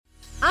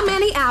I'm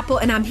Annie Apple,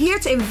 and I'm here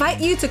to invite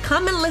you to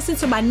come and listen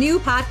to my new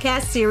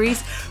podcast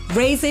series,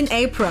 Raising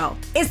a Pro.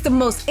 It's the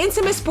most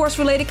intimate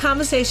sports-related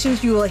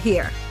conversations you will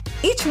hear.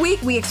 Each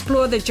week, we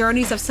explore the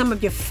journeys of some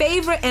of your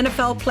favorite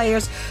NFL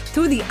players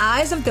through the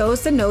eyes of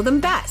those that know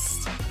them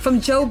best. From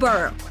Joe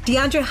Burrow,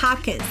 DeAndre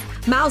Hopkins,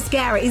 Myles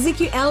Garrett,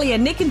 Ezekiel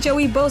Elliott, Nick and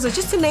Joey Bosa,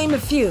 just to name a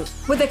few.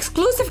 With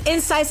exclusive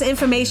insights and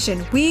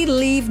information, we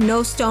leave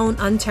no stone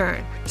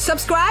unturned.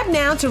 Subscribe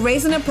now to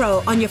Raising a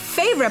Pro on your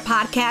favorite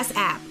podcast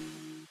app.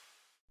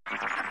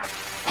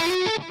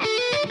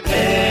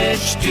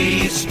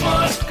 HD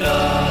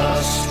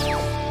Smartcast.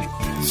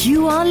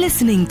 You are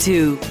listening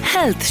to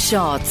Health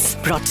Shots,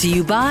 brought to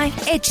you by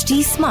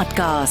HD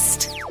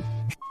Smartcast.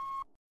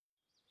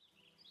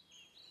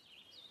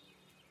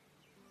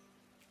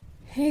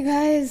 Hey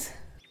guys,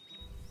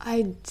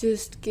 I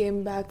just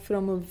came back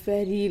from a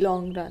very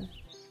long run.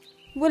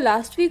 वो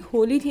last week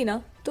Holi थी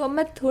ना, तो अब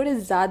मैं थोड़े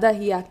ज़्यादा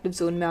ही active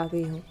zone में आ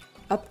गई हूँ.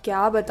 अब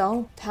क्या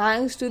बताऊँ,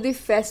 thanks to the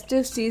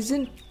festive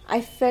season I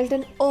felt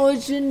an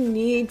urgent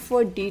need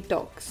for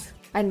detox.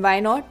 And why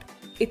not?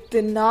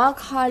 इतना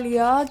खा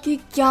लिया कि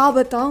क्या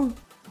बताऊँ.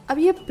 अब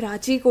ये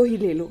प्राची को ही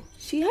ले लो.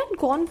 She had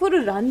gone for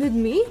a run with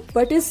me,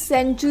 but is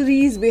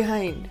centuries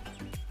behind.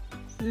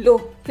 Low,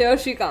 here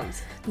she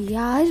comes.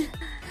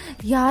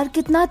 यार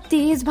कितना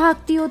तेज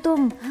भागती हो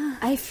तुम.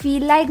 I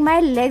feel like my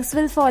legs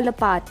will fall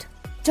apart.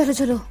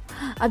 चलो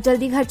अब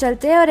जल्दी घर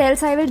चलते हैं, और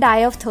else I will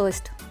die of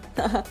thirst.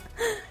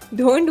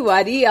 Don't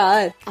worry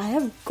यार, I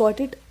have got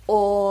it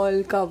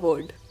all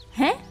covered.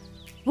 हैं?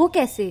 वो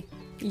कैसे?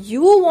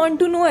 You want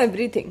to know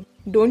everything,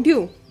 don't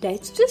you?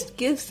 Let's just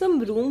give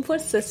some room for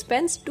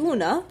suspense too,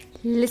 na?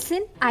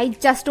 Listen, I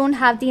just don't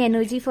have the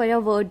energy for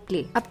your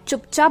wordplay. अब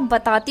चुपचाप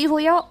बताती हो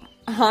या?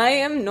 I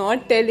am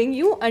not telling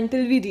you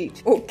until we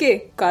reach. Okay,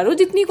 करो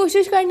जितनी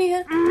कोशिश करनी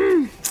है.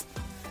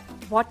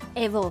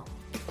 Whatever.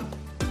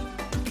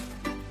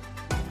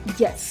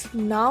 Yes,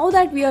 now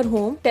that we are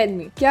home, tell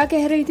me, क्या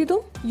कह रही थी तुम?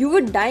 You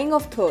were dying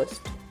of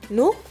thirst.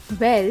 No?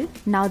 Well,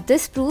 now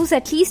this proves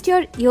at least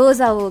your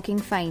ears are working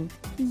fine.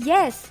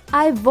 Yes,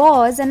 I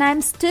was, and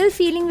I'm still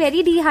feeling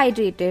very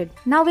dehydrated.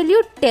 Now will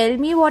you tell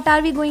me what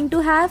are we going to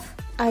have?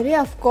 Arey,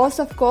 of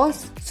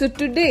course. So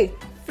today,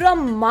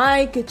 from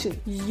my kitchen,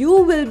 you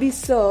will be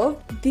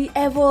served the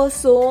ever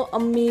so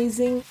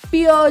amazing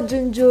Pear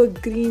Ginger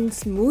green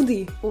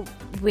smoothie. Oh,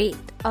 wait,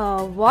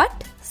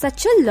 what?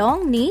 Such a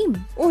long name.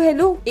 Oh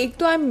hello, एक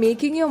तो I'm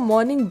making your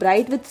morning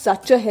bright with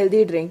such a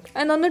healthy drink,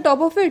 and on the top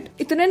of it,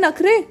 इतने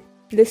नखरे.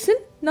 Listen,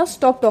 now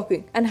stop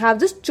talking and have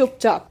this chup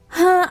chap.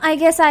 I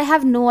guess I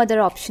have no other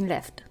option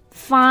left.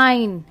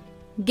 Fine,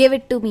 give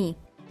it to me.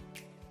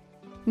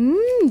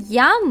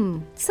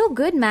 Yum. So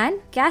good, man.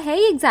 क्या है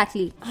ये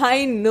exactly?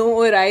 I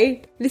know,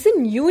 right?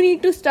 Listen, you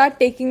need to start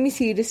taking me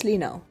seriously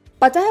now.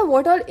 पता है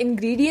what all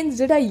ingredients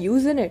did I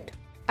use in it?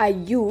 I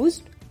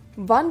used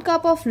 1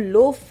 cup of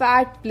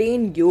low-fat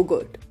plain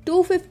yogurt,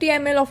 250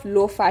 ml of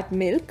low-fat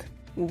milk,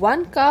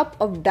 1 cup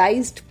of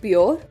diced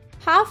pear,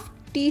 half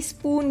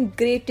teaspoon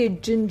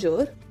grated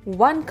ginger,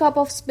 1 cup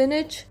of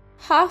spinach,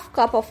 half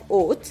cup of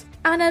oats,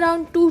 and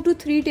around 2 to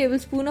 3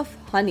 tablespoons of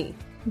honey.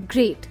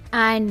 Great.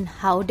 And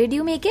how did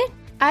you make it?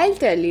 I'll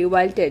tell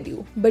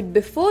you. But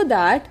before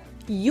that,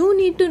 you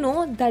need to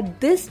know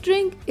that this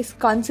drink is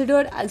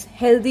considered as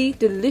healthy,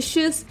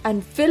 delicious,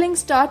 and filling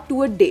start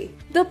to a day.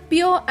 The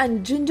pear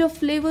and ginger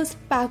flavors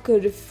pack a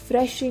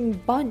refreshing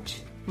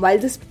punch, while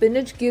the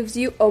spinach gives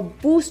you a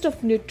boost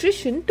of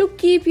nutrition to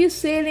keep you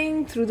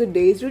sailing through the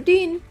day's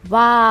routine.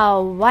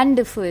 Wow,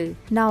 wonderful.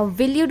 Now,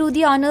 will you do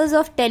the honors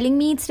of telling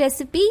me its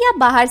recipe या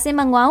बाहर से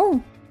मंगवाऊं?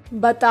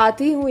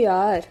 बताती हूँ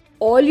यार.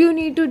 All you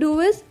need to do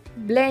is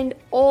blend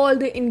all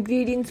the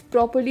ingredients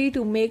properly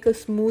to make a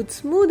smooth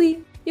smoothie.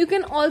 You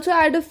can also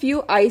add a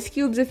few ice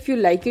cubes if you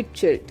like it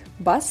chilled.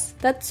 बस,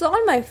 that's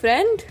all my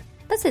friend.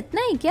 बस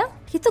इतना ही क्या?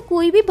 ये तो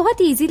कोई भी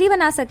बहुत easily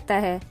बना सकता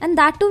है. And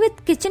that too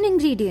with kitchen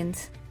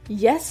ingredients.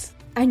 Yes,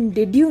 and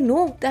did you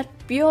know that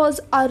pears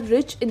are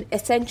rich in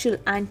essential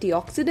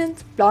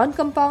antioxidants, plant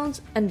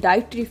compounds, and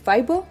dietary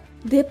fiber?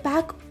 They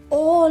pack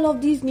all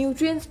of these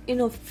nutrients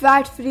in a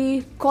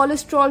fat-free,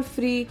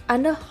 cholesterol-free,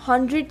 and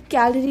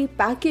 100-calorie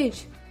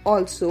package.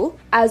 Also,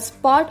 as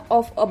part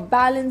of a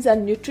balanced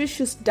and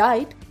nutritious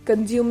diet,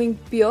 consuming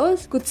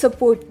pears could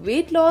support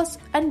weight loss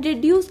and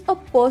reduce a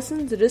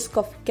person's risk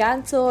of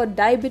cancer,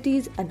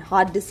 diabetes, and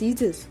heart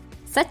diseases.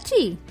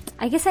 Sachi?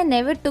 I guess I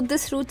never took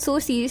this fruit so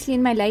seriously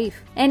in my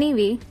life.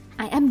 Anyway,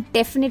 I am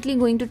definitely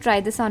going to try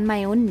this on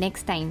my own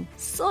next time.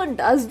 So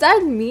does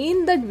that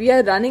mean that we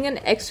are running an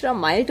extra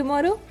mile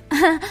tomorrow?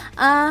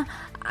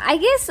 I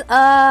guess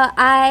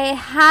I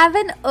have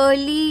an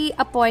early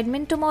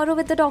appointment tomorrow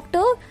with the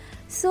doctor.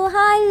 So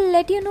I'll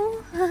let you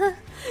know.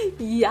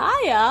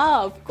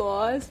 Yeah, of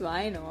course.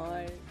 Why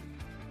not?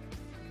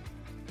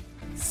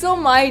 So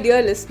my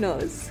dear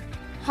listeners,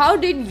 how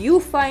did you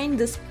find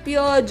this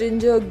Pear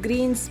Ginger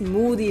green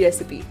smoothie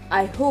recipe?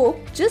 I hope,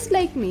 just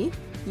like me,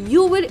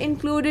 you will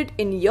include it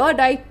in your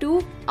diet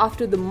too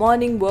after the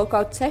morning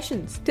workout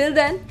sessions. Till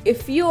then,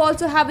 if you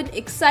also have an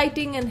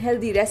exciting and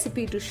healthy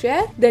recipe to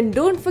share, then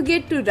don't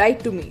forget to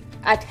write to me.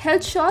 at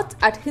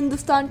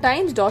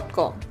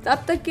healthshots@hindustantimes.com.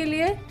 तब तक के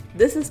लिए,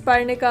 this is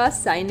Parnika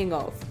signing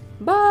off.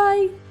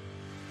 Bye.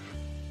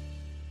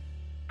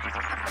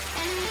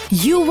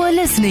 You were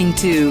listening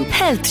to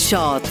Health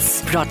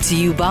Shots, brought to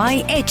you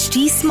by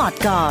HT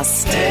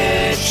Smartcast.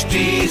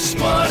 HT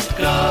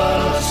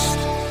Smartcast.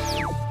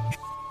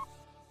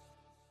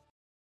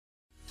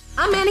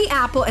 I'm Annie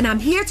Apple, and I'm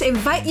here to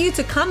invite you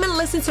to come and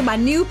listen to my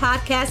new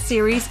podcast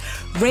series,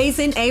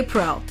 Raising a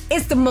Pro.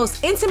 It's the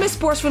most intimate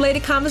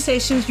sports-related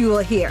conversations you will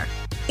hear.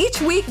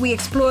 Each week, we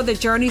explore the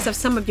journeys of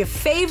some of your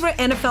favorite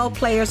NFL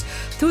players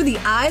through the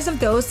eyes of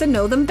those that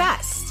know them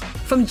best.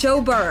 From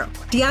Joe Burrow,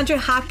 DeAndre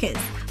Hopkins,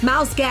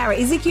 Myles Garrett,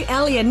 Ezekiel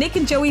Elliott, Nick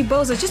and Joey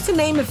Bosa, just to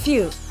name a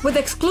few. With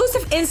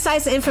exclusive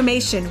insights and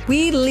information,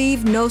 we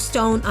leave no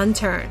stone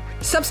unturned.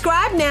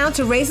 Subscribe now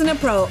to Raising a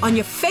Pro on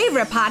your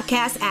favorite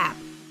podcast app.